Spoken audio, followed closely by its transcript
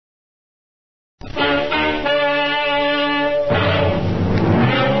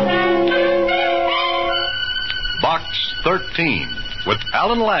13 with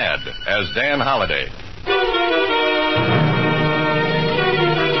Alan Ladd as Dan Holliday.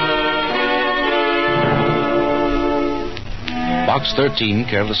 Box 13,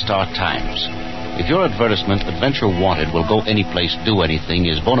 care of the Star Times. If your advertisement, Adventure Wanted, will go anyplace, do anything,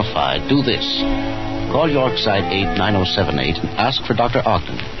 is bona fide, do this. Call Yorkside 89078 and ask for Dr.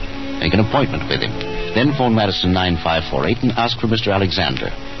 Ogden. Make an appointment with him. Then phone Madison 9548 and ask for Mr. Alexander.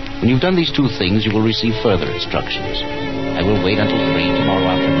 When you've done these two things, you will receive further instructions. I will wait until 3 tomorrow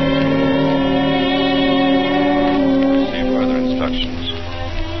afternoon. Receive further instructions.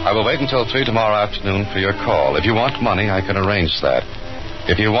 I will wait until 3 tomorrow afternoon for your call. If you want money, I can arrange that.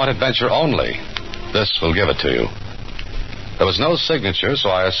 If you want adventure only, this will give it to you. There was no signature, so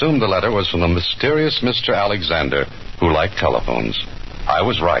I assumed the letter was from the mysterious Mr. Alexander, who liked telephones. I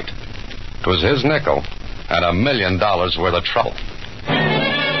was right. It was his nickel and $1 million worth of trouble.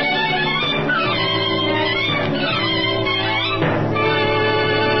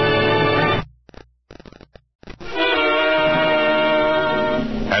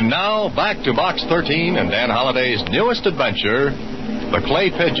 And now, back to Box 13 and Dan Holliday's newest adventure, the Clay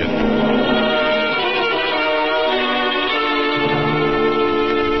Pigeon.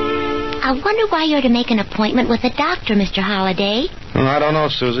 I wonder why you're to make an appointment with a doctor, Mr. Holliday. I don't know,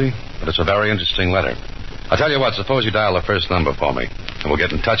 Susie, but it's a very interesting letter. I'll tell you what, suppose you dial the first number for me, and we'll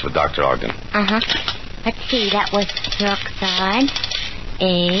get in touch with Dr. Ogden. Uh-huh. Let's see, that was Brookside.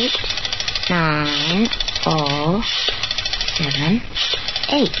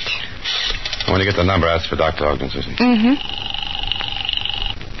 89078. When you get the number, ask for Dr. Ogden, Susie. Mm-hmm.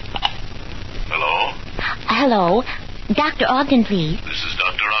 Hello? Hello. Dr. Ogden, please. This is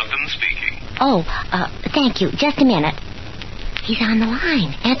Dr. Ogden speaking. Oh, thank you. Just a minute. He's on the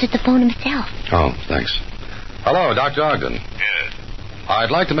line. Answered the phone himself. Oh, thanks. Hello, Dr. Ogden. Yes.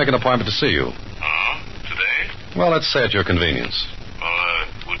 I'd like to make an appointment to see you. Today? Well, let's say at your convenience. Well,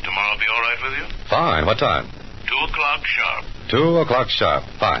 would tomorrow be all right with you? Fine. What time? 2 o'clock sharp. 2 o'clock sharp.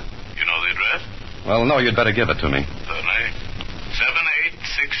 Fine. You know the address? Well, no, you'd better give it to me. Certainly.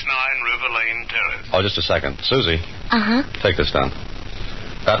 7869 River Lane Terrace. Oh, just a second. Susie. Uh-huh. Take this down.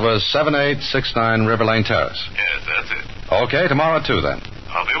 That was 7869 River Lane Terrace. Yes, that's it. Okay, tomorrow at 2 then.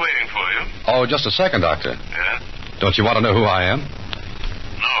 I'll be waiting for you. Oh, just a second, Doctor. Yes? Don't you want to know who I am? No.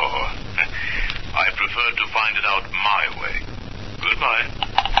 I prefer to find it out my way. Goodbye.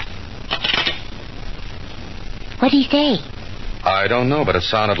 What'd he say? I don't know, but it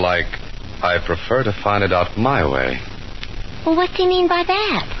sounded like I prefer to find it out my way. Well, what's he mean by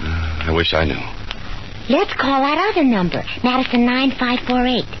that? I wish I knew. Let's call that other number, Madison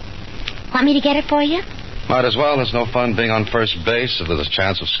 9548. Want me to get it for you? Might as well. There's no fun being on first base if there's a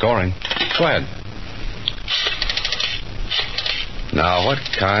chance of scoring. Go ahead. Now, what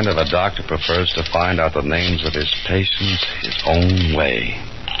kind of a doctor prefers to find out the names of his patients his own way?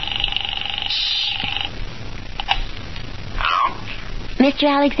 Hello? Mr.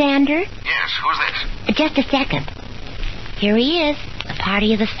 Alexander? Yes, who's this? Just a second. Here he is, a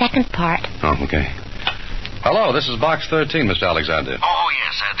party of the second part. Oh, okay. Hello, this is Box 13, Mr. Alexander. Oh,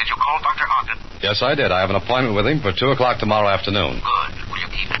 yes. Did you call Dr. Ogden? Yes, I did. I have an appointment with him for 2 o'clock tomorrow afternoon. Good. Will you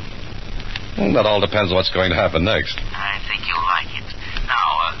keep it? Well, that all depends on what's going to happen next. I think you'll like it.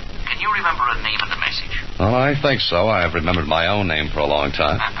 Now, can you remember a name in the message? Well, I think so. I've remembered my own name for a long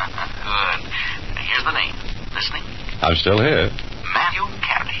time. Good. Here's the name. Listening? I'm still here. Matthew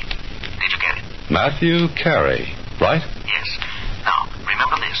Carey. Did you get it? Matthew Carey, right? Yes. Now,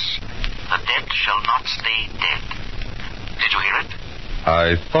 remember this. The dead shall not stay dead. Did you hear it?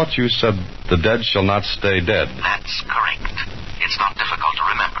 I thought you said the dead shall not stay dead. That's correct. It's not difficult to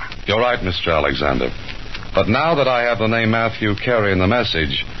remember. You're right, Mr. Alexander. But now that I have the name Matthew Carey in the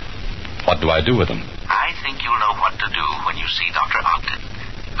message, what do I do with him? I think you'll know what to do when you see Dr. Ogden.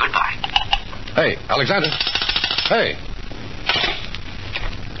 Goodbye. Hey, Alexander. Hey.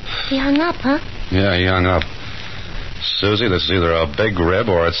 He hung up, huh? Yeah, he hung up. Susie, this is either a big rib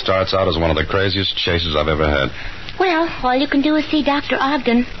or it starts out as one of the craziest chases I've ever had. Well, all you can do is see Dr.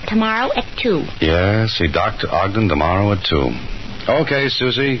 Ogden tomorrow at 2. Yeah, see Dr. Ogden tomorrow at 2. Okay,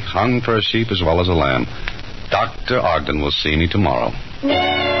 Susie, hung for a sheep as well as a lamb. Dr. Ogden will see me tomorrow.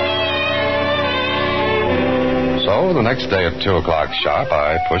 So, the next day at 2 o'clock sharp,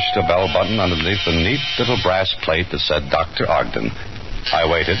 I pushed a bell button underneath the neat little brass plate that said Dr. Ogden. I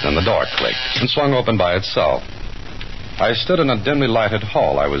waited, and the door clicked and swung open by itself. I stood in a dimly lighted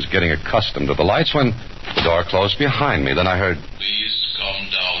hall. I was getting accustomed to the lights when the door closed behind me. Then I heard... Please come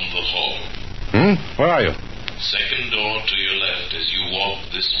down the hall. Where are you? Second door to your left as you walk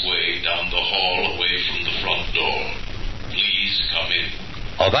this way down the hall away from the front door. Please come in.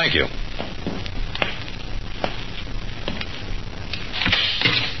 Oh, thank you.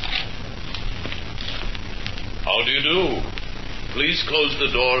 you do? Please close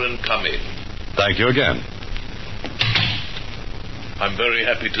the door and come in. Thank you again. I'm very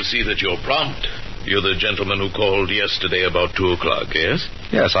happy to see that you're prompt. You're the gentleman who called yesterday about 2 o'clock, yes?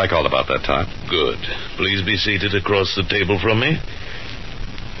 Yes, I called about that time. Good. Please be seated across the table from me.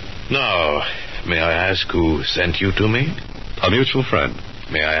 Now, may I ask who sent you to me? A mutual friend.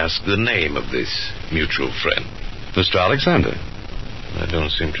 May I ask the name of this mutual friend? Mr. Alexander. I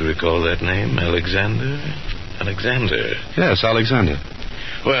don't seem to recall that name. Alexander? Yes, Alexander.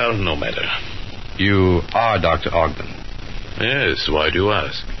 Well, no matter. You are Dr. Ogden. Yes, why do you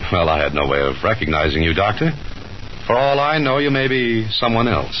ask? Well, I had no way of recognizing you, Doctor. For all I know, you may be someone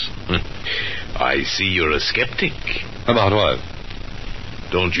else. I see you're a skeptic. About what?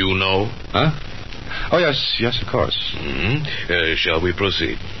 Don't you know? Huh? Oh, yes, of course. Shall we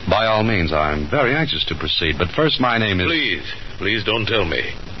proceed? By all means, I'm very anxious to proceed, but first my name is... Please don't tell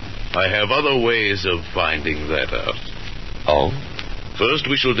me. I have other ways of finding that out. Oh? First,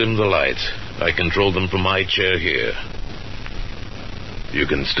 we shall dim the lights. I control them from my chair here. You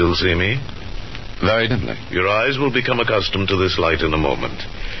can still see me? Very dimly. Your eyes will become accustomed to this light in a moment.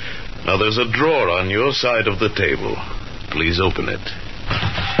 Now, there's a drawer on your side of the table. Please open it.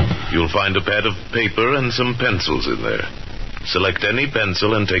 You'll find a pad of paper and some pencils in there. Select any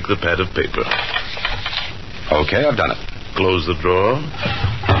pencil and take the pad of paper. Okay, I've done it. Close the drawer.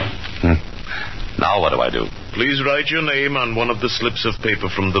 Now what do I do? Please write your name on one of the slips of paper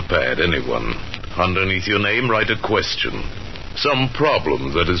from the pad, any one. Underneath your name, write a question. Some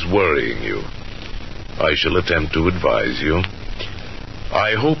problem that is worrying you. I shall attempt to advise you.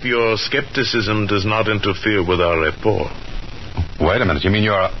 I hope your skepticism does not interfere with our rapport. Wait a minute, you mean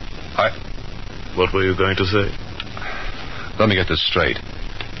you're What were you going to say? Let me get this straight.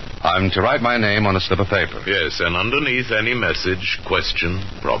 I'm to write my name on a slip of paper. Yes, and underneath any message, question,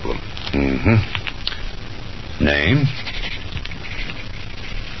 problem. Name.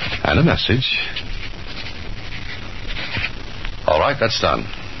 And a message. All right, that's done.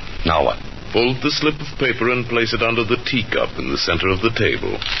 Now what? Fold the slip of paper and place it under the teacup in the center of the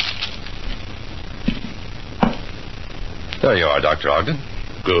table. There you are, Dr. Ogden.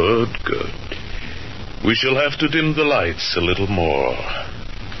 Good. We shall have to dim the lights a little more.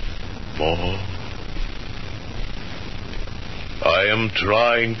 I am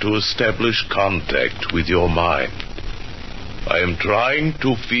trying to establish contact with your mind. I am trying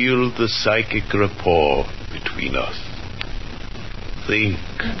to feel the psychic rapport between us. Think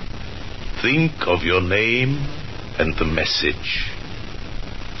of your name and the message.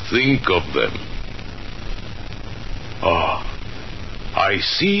 Think of them. I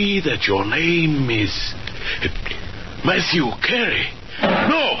see that your name is Matthew Carey.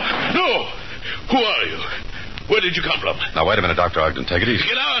 No! Who are you? Where did you come from? Now, wait a minute, Dr. Ogden. Take it easy.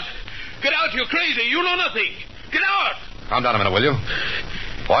 Get out! Get out, you're crazy. You know nothing. Get out! Calm down a minute, will you?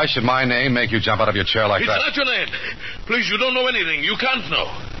 Why should my name make you jump out of your chair like that? It's not your name. Please, you don't know anything. You can't know.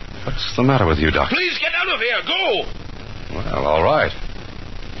 What's the matter with you, Doctor? Please, get out of here. Go! Well, all right.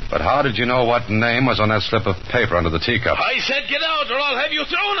 But how did you know what name was on that slip of paper under the teacup? I said get out or I'll have you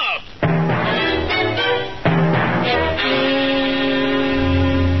thrown out.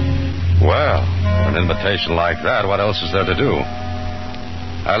 Well, an invitation like that, what else is there to do?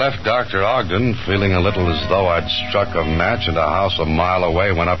 I left Dr. Ogden feeling a little as though I'd struck a match and a house a mile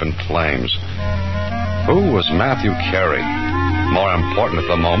away went up in flames. Who was Matthew Carey? More important at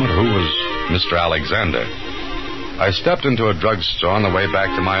the moment, who was Mr. Alexander? I stepped into a drugstore on the way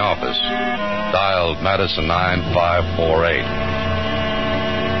back to my office. Dialed Madison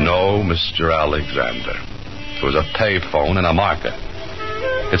 9548. No Mr. Alexander. It was a payphone in a market.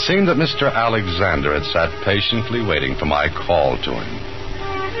 It seemed that Mr. Alexander had sat patiently waiting for my call to him.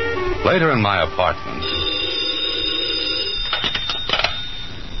 Later in my apartment.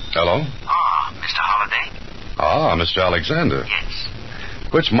 Hello? Mr. Holliday? Mr. Alexander. Yes.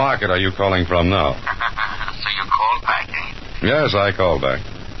 Which market are you calling from now? So you called back, eh? Yes, I called back.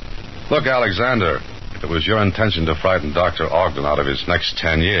 Look, Alexander, if it was your intention to frighten Dr. Ogden out of his next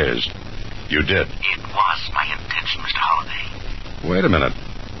 10 years, you did. It was my intention, Mr. Holliday. Wait a minute.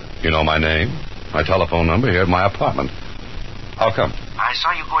 You know my name, my telephone number here at my apartment. How come? I saw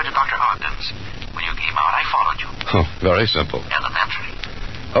you go into Dr. Ogden's. When you came out, I followed you. Oh, very simple. Elementary.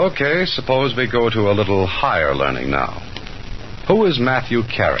 Okay, suppose we go to a little higher learning now. Who is Matthew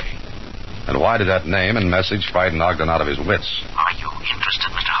Carey? And why did that name and message frighten Ogden out of his wits? Are you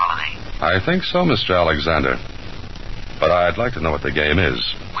interested, Mr. Holliday? I think so, Mr. Alexander. But I'd like to know what the game is.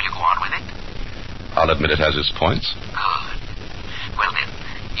 Will you go on with it? I'll admit it has its points. Good. Well, then,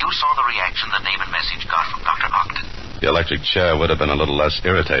 you saw the reaction the name and message got from Dr. Ogden. The electric chair would have been a little less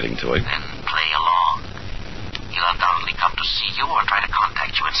irritating to him. Then play along. He'll come to see you or try to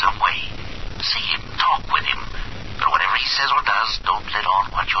contact you in some way. See him, talk with him. But whatever he says or does, don't let on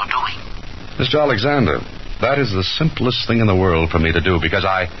what you're doing. Mr. Alexander, that is the simplest thing in the world for me to do because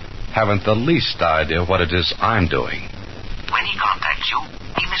I haven't the least idea what it is I'm doing. When he contacts you,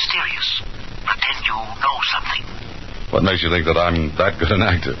 be mysterious. Pretend you know something. What makes you think that I'm that good an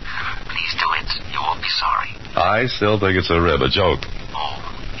actor? Please do it. You won't be sorry. I still think it's a rib, a joke. Oh,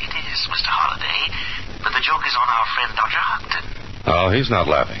 it is, Mr. Holliday. But the joke is on our friend Dr. Ogden. Oh, he's not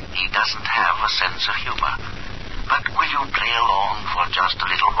laughing. He doesn't have a sense of humor. But will you play along for just a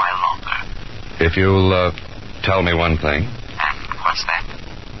little while longer? If you'll tell me one thing. And what's that?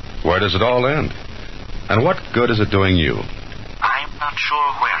 Where does it all end? And what good is it doing you? I'm not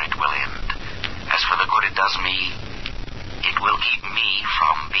sure where it will end. As for the good it does me, it will keep me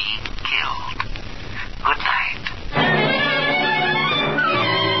from being killed. Good night.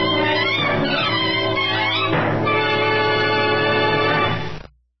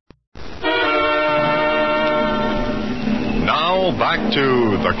 Now back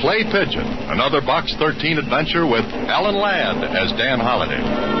to The Clay Pigeon, another Box 13 adventure with Alan Ladd as Dan Holliday.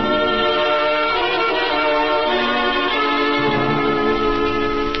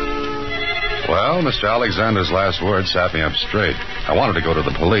 Well, Mr. Alexander's last words sat me up straight. I wanted to go to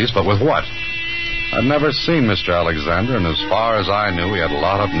the police, but with what? I'd never seen Mr. Alexander, and as far as I knew, he had a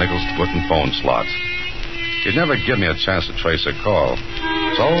lot of nickels to put in phone slots. He'd never give me a chance to trace a call.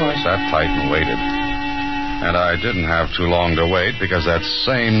 So I sat tight and waited. And I didn't have too long to wait, because that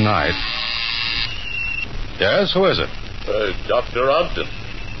same night... Yes, who is it? Dr. Ogden.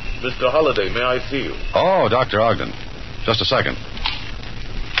 Mr. Holliday, may I see you? Oh, Dr. Ogden. Just a second.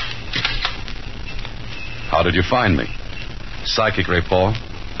 How did you find me? Psychic report?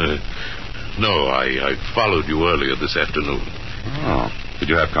 No, I followed you earlier this afternoon. Oh. Did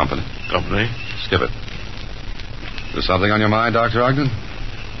you have company? Company? Skip it. Is there something on your mind, Dr. Ogden?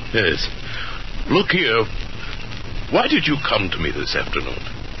 Yes. Look here. Why did you come to me this afternoon?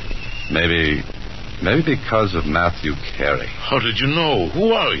 Maybe because of Matthew Carey. How did you know?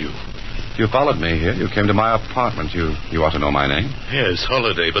 Who are you? You followed me here. You came to my apartment. You ought to know my name. Yes,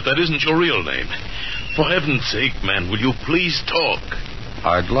 Holliday, but that isn't your real name. For heaven's sake, man, will you please talk?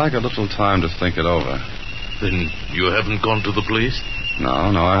 I'd like a little time to think it over. Then you haven't gone to the police? No,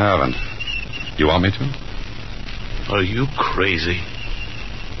 I haven't. You want me to? Are you crazy?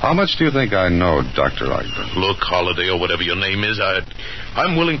 How much do you think I know, Dr. Ogden? Look, Holliday, or whatever your name is,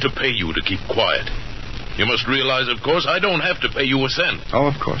 I'm willing to pay you to keep quiet. You must realize, of course, I don't have to pay you a cent. Oh,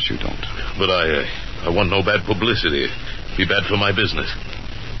 of course you don't. But I want no bad publicity. It'd be bad for my business.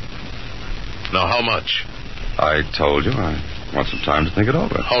 Now, how much? I told you I want some time to think it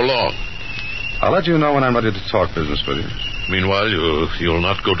over. How long? I'll let you know when I'm ready to talk business with you. Meanwhile, you'll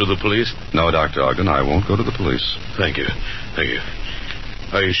not go to the police? No, Dr. Ogden, I won't go to the police. Thank you.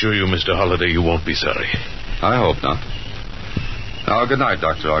 I assure you, Mr. Holliday, you won't be sorry. I hope not. Now, good night,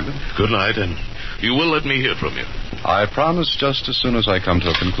 Dr. Ogden. Good night, and you will let me hear from you. I promise just as soon as I come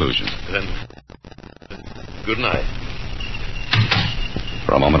to a conclusion. Then, good night.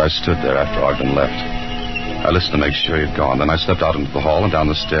 For a moment, I stood there after Ogden left. I listened to make sure he'd gone. Then I stepped out into the hall and down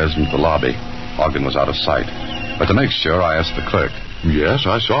the stairs into the lobby. Ogden was out of sight. But to make sure, I asked the clerk. Yes,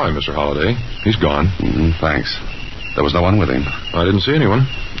 I saw him, Mr. Holliday. He's gone. Thanks. There was no one with him. I didn't see anyone.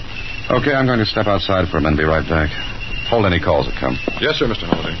 Okay, I'm going to step outside for a minute and be right back. Hold any calls that come. Yes, sir, Mr.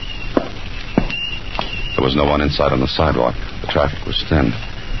 Holliday. There was no one inside on the sidewalk. The traffic was thin.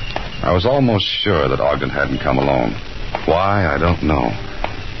 I was almost sure that Ogden hadn't come alone. Why, I don't know.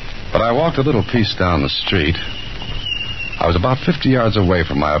 But I walked a little piece down the street. I was about 50 yards away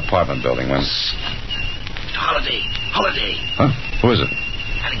from my apartment building when... Holliday. Huh? Who is it?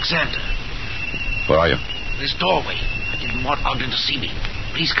 Alexander. Where are you? This doorway. I didn't want Ogden to see me.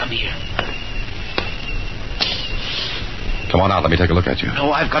 Please come here. Come on out. Let me take a look at you.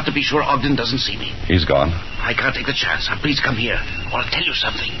 No, I've got to be sure Ogden doesn't see me. He's gone. I can't take the chance. Please come here. I want to tell you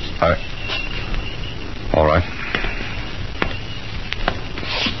something. All right.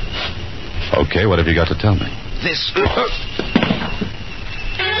 Okay, what have you got to tell me? This.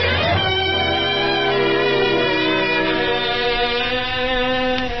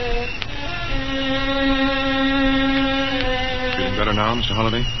 Feeling better now, Mr.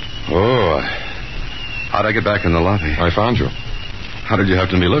 Holliday? Oh, how'd I get back in the lobby? I found you. How did you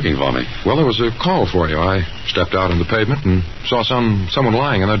happen to be looking for me? Well, there was a call for you. I stepped out on the pavement and saw someone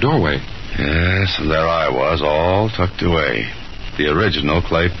lying in the doorway. Yes, and there I was, all tucked away. The original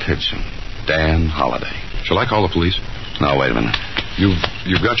Clay Pigeon, Dan Holliday. Shall I call the police? Now, wait a minute.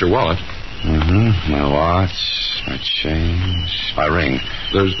 You've got your wallet. My watch, my change, my ring.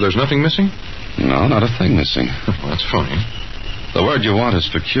 There's nothing missing? No, not a thing missing. Well, that's funny. The word you want is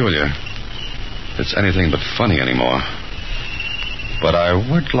peculiar. It's anything but funny anymore. But I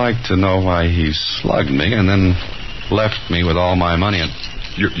would like to know why he slugged me and then left me with all my money and...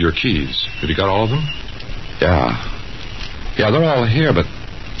 Your keys. Have you got all of them? Yeah. Yeah, they're all here, but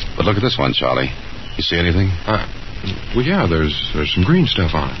look at this one, Charlie. You see anything? Well, yeah, there's some green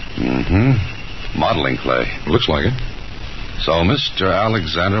stuff on it. Mm-hmm. Modeling clay. Looks like it. So Mr.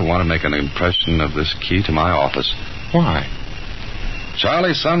 Alexander wanted to make an impression of this key to my office. Why?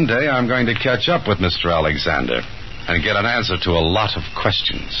 Charlie, someday I'm going to catch up with Mr. Alexander and get an answer to a lot of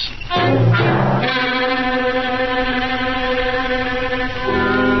questions.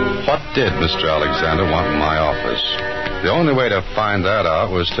 What did Mr. Alexander want in my office? The only way to find that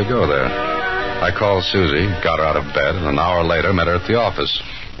out was to go there. I called Susie, got her out of bed, and an hour later met her at the office.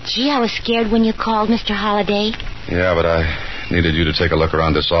 Gee, I was scared when you called, Mr. Holliday. Yeah, but I needed you to take a look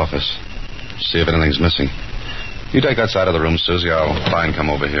around this office. See if anything's missing. You take that side of the room, Susie. I'll try and come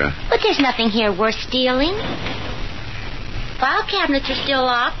over here. But there's nothing here worth stealing. File cabinets are still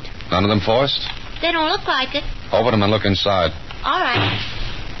locked. None of them forced? They don't look like it. Open them and look inside. All right.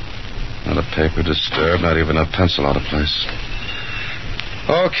 Not a paper disturbed, not even a pencil out of place.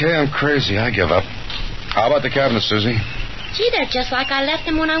 Okay, I'm crazy. I give up. How about the cabinets, Susie? Gee, they're just like I left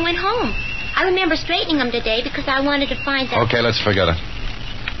them when I went home. I remember straightening them today because I wanted to find them. Okay, let's forget it.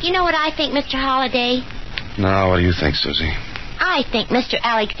 You know what I think, Mr. Holliday? Now, what do you think, Susie? I think Mr.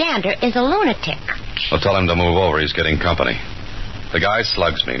 Alexander is a lunatic. Well, tell him to move over. He's getting company. The guy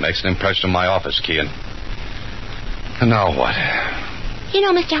slugs me, makes an impression in my office key, and now what? You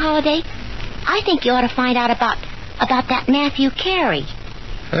know, Mr. Holliday, I think you ought to find out about that Matthew Carey.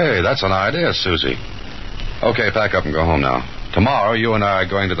 Hey, that's an idea, Susie. Okay, pack up and go home now. Tomorrow, you and I are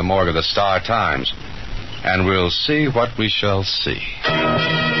going to the morgue of the Star-Times, and we'll see what we shall see.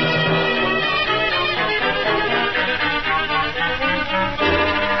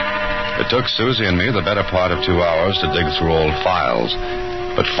 It took Susie and me the better part of 2 hours to dig through old files,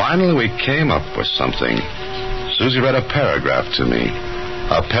 but finally we came up with something. Susie read a paragraph to me.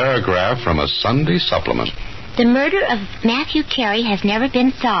 A paragraph from a Sunday supplement. The murder of Matthew Carey has never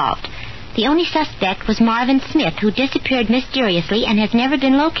been solved. The only suspect was Marvin Smith, who disappeared mysteriously and has never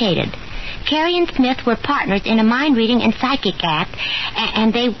been located. Carey and Smith were partners in a mind-reading and psychic act,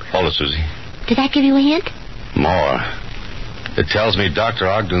 and they... Hold it, Susie. Did that give you a hint? More. It tells me Dr.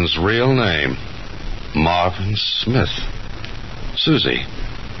 Ogden's real name. Marvin Smith. Susie,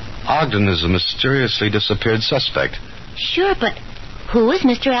 Ogden is a mysteriously disappeared suspect. Sure, but who is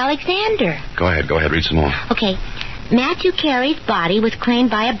Mr. Alexander? Go ahead, read some more. Okay. Matthew Carey's body was claimed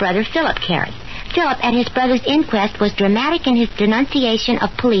by a brother, Philip Carey. Philip, at his brother's inquest, was dramatic in his denunciation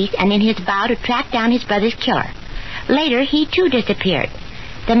of police and in his vow to track down his brother's killer. Later, he too disappeared.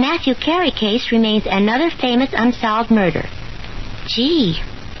 The Matthew Carey case remains another famous unsolved murder. Gee,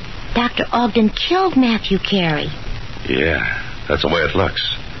 Dr. Ogden killed Matthew Carey. Yeah, that's the way it looks.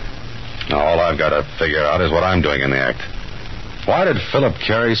 Now, all I've got to figure out is what I'm doing in the act. Why did Philip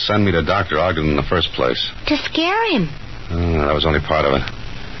Carey send me to Dr. Ogden in the first place? To scare him. That was only part of it.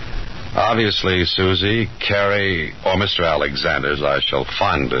 Obviously, Susie, Carey, or Mr. Alexander, as I shall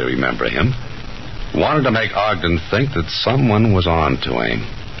fondly remember him, wanted to make Ogden think that someone was on to him.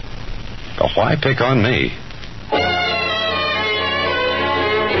 But why pick on me?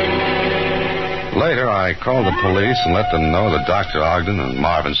 Later, I called the police and let them know that Dr. Ogden and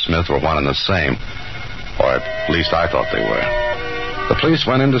Marvin Smith were one and the same. Or at least I thought they were. The police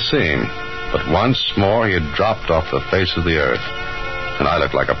went in to see him, but once more he had dropped off the face of the earth, and I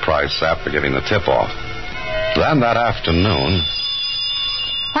looked like a prize sap for giving the tip-off. Then that afternoon...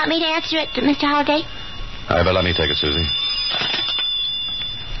 Want me to answer it, Mr. Holliday? But let me take it, Susie.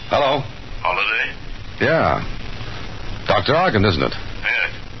 Hello? Holiday? Yeah. Dr. Ogden, isn't it?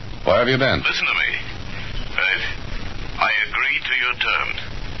 Yes. Where have you been? Listen to me. I agree to your terms.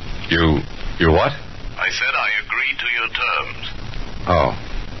 You what? I said I agree to your terms. Oh.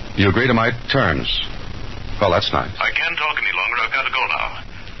 You agree to my terms? Well, that's nice. I can't talk any longer. I've got to go now.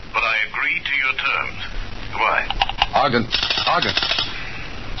 But I agree to your terms. Goodbye. Ogden.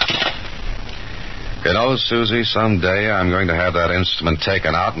 You know, Susie, someday I'm going to have that instrument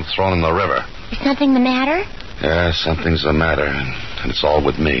taken out and thrown in the river. Is something the matter? Yeah, something's the matter, and it's all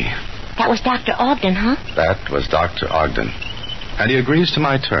with me. That was Dr. Ogden, huh? That was Dr. Ogden. And he agrees to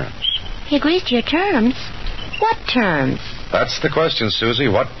my terms. He agrees to your terms? What terms? That's the question, Susie.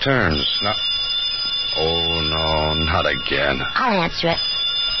 What terms? Now... Oh, no, not again. I'll answer it.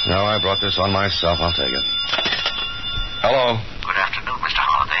 No, I brought this on myself. I'll take it. Hello. Good afternoon, Mr.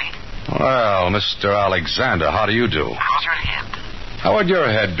 Holliday. Well, Mr. Alexander, how do you do? How's your head? How would your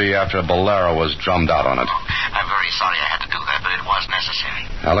head be after a bolero was drummed out on it? I'm very sorry I had to do that, but it was necessary.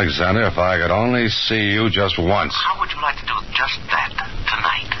 Alexander, if I could only see you just once. How would you like to do just that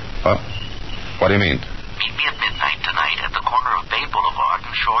tonight? What do you mean? Meet me at midnight tonight at the corner of Bay Boulevard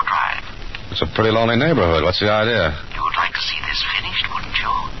and Shore Drive. It's a pretty lonely neighborhood. What's the idea? You would like to see this finished, wouldn't you?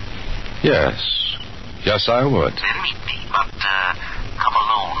 Yes. Yes, I would. Then meet me, but come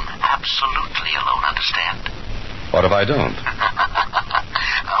alone. Absolutely alone, understand? What if I don't?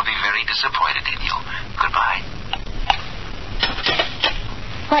 I'll be very disappointed in you. Goodbye.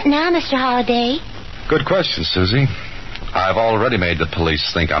 What now, Mr. Holliday? Good question, Susie. I've already made the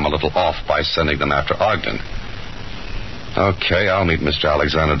police think I'm a little off by sending them after Ogden. Okay, I'll meet Mr.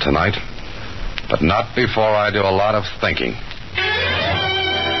 Alexander tonight, but not before I do a lot of thinking.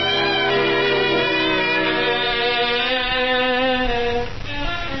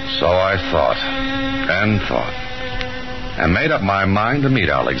 So I thought, and made up my mind to meet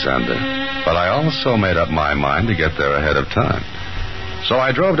Alexander, but I also made up my mind to get there ahead of time. So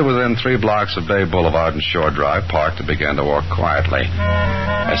I drove to within 3 blocks of Bay Boulevard and Shore Drive, parked, and began to walk quietly.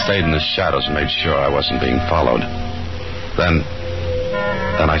 I stayed in the shadows and made sure I wasn't being followed. Then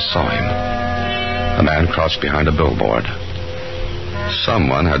I saw him. A man crouched behind a billboard.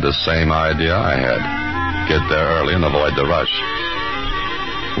 Someone had the same idea I had. Get there early and avoid the rush.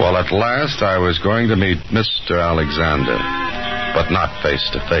 Well, at last I was going to meet Mr. Alexander, but not face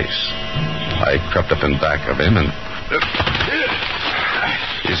to face. I crept up in back of him and...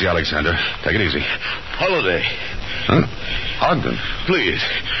 Easy, Alexander. Take it easy. Holiday. Huh? Ogden. Please.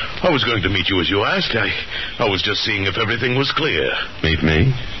 I was going to meet you as you asked. I was just seeing if everything was clear. Meet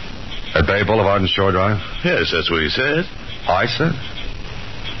me? At Bay Boulevard and Shore Drive? Yes, that's what he said. I said?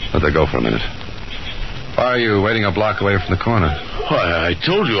 Let that go for a minute. Why are you waiting a block away from the corner? Why, I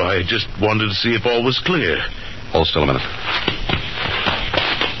told you I just wanted to see if all was clear. Hold still a minute.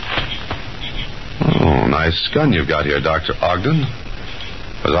 Oh, nice gun you've got here, Dr. Ogden.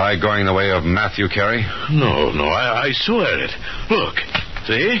 Was I going the way of Matthew Carey? No, I swear it. Look,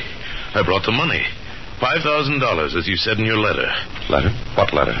 see? I brought the money. $5,000, as you said in your letter. Letter?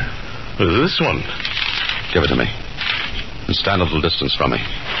 What letter? This one. Give it to me. And stand a little distance from me.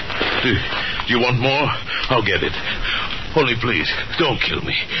 Do you want more? I'll get it. Only please, don't kill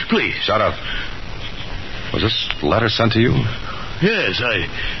me. Please. Shut up. Was this letter sent to you? Yes,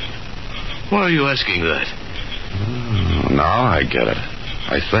 Why are you asking that? Now I get it.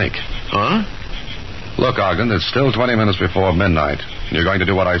 I think. Huh? Look, Ogden, it's still 20 minutes before midnight. You're going to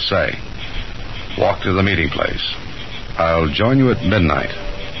do what I say. Walk to the meeting place. I'll join you at midnight,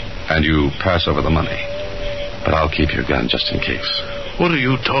 and you pass over the money. But I'll keep your gun just in case. What are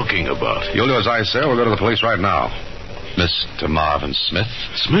you talking about? You'll do as I say, or we'll go to the police right now. Mr. Marvin Smith.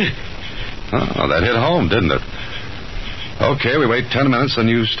 Smith? Oh, that hit home, didn't it? Okay, we wait 10 minutes, and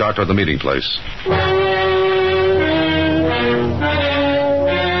you start toward the meeting place.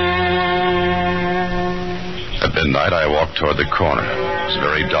 At midnight, I walked toward the corner. It was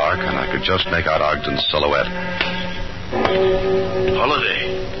very dark, and I could just make out Ogden's silhouette. Holiday.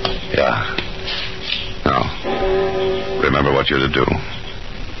 Yeah. Now, remember what you're to do.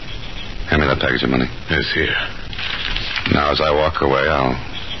 Hand me that package of money. Yes, here. Now, as I walk away,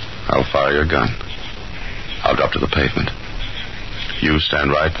 I'll fire your gun. I'll drop to the pavement. You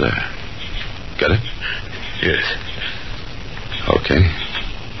stand right there. Get it? Yes. Okay.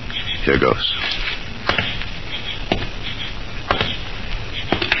 Here goes.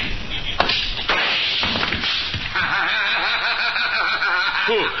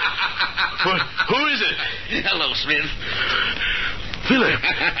 Who is it? Hello, Smith. Philip.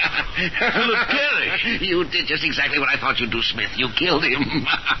 Philip Carey. You did just exactly what I thought you'd do, Smith. You killed him.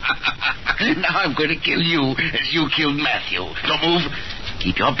 Now I'm going to kill you as you killed Matthew. Don't move.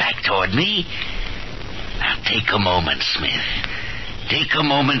 Keep your back toward me. Now take a moment, Smith. Take a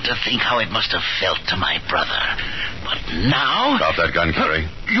moment to think how it must have felt to my brother. But now... Drop that gun, Carey.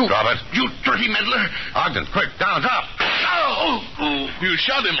 Drop it. You dirty meddler. Ogden, quick, down, drop. Oh! You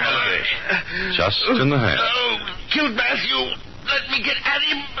shot him, Holiday. Just in the head. Oh, killed Matthew. Let me get at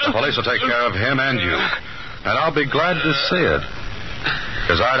him. The police will take care of him and you. And I'll be glad to see it.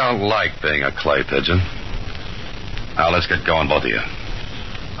 Because I don't like being a clay pigeon. Now, let's get going, both of you.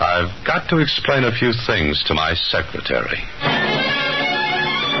 I've got to explain a few things to my secretary.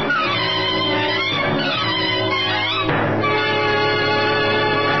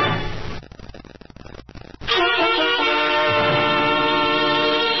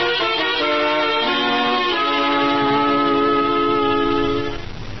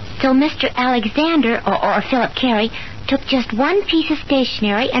 So Mr. Alexander, or Philip Carey, took just one piece of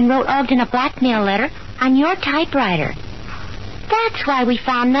stationery and wrote Ogden a blackmail letter on your typewriter. That's why we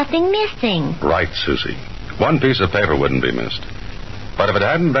found nothing missing. Right, Susie. One piece of paper wouldn't be missed. But if it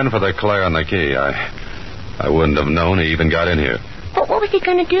hadn't been for the Clay on the key, I wouldn't have known he even got in here. But what was he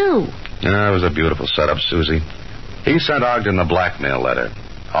going to do? It was a beautiful setup, Susie. He sent Ogden a blackmail letter.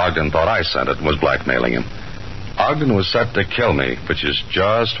 Ogden thought I sent it and was blackmailing him. Ogden was set to kill me, which is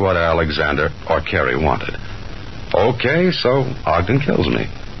just what Alexander or Carey wanted. Okay, so Ogden kills me.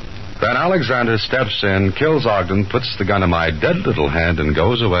 Then Alexander steps in, kills Ogden, puts the gun in my dead little hand, and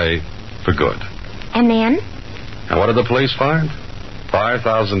goes away for good. And then? And what did the police find?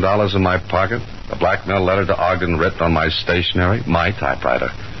 $5,000 in my pocket, a blackmail letter to Ogden written on my stationery, my typewriter.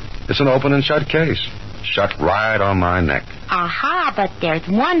 It's an open and shut case. Shut right on my neck. Aha, but there's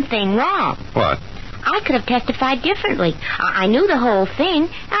one thing wrong. What? I could have testified differently. I knew the whole thing.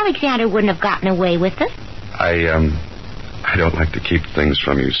 Alexander wouldn't have gotten away with it. I don't like to keep things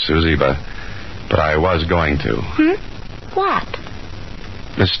from you, Susie, but I was going to. What?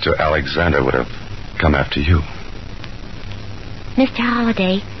 Mr. Alexander would have come after you. Mr.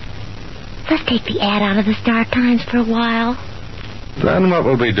 Holliday, let's take the ad out of the Star Times for a while. Then what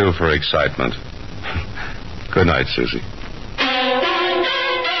will we do for excitement? Good night, Susie.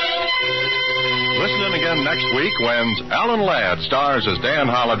 Listen in again next week when Alan Ladd stars as Dan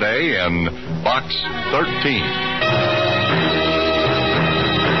Holliday in Box 13.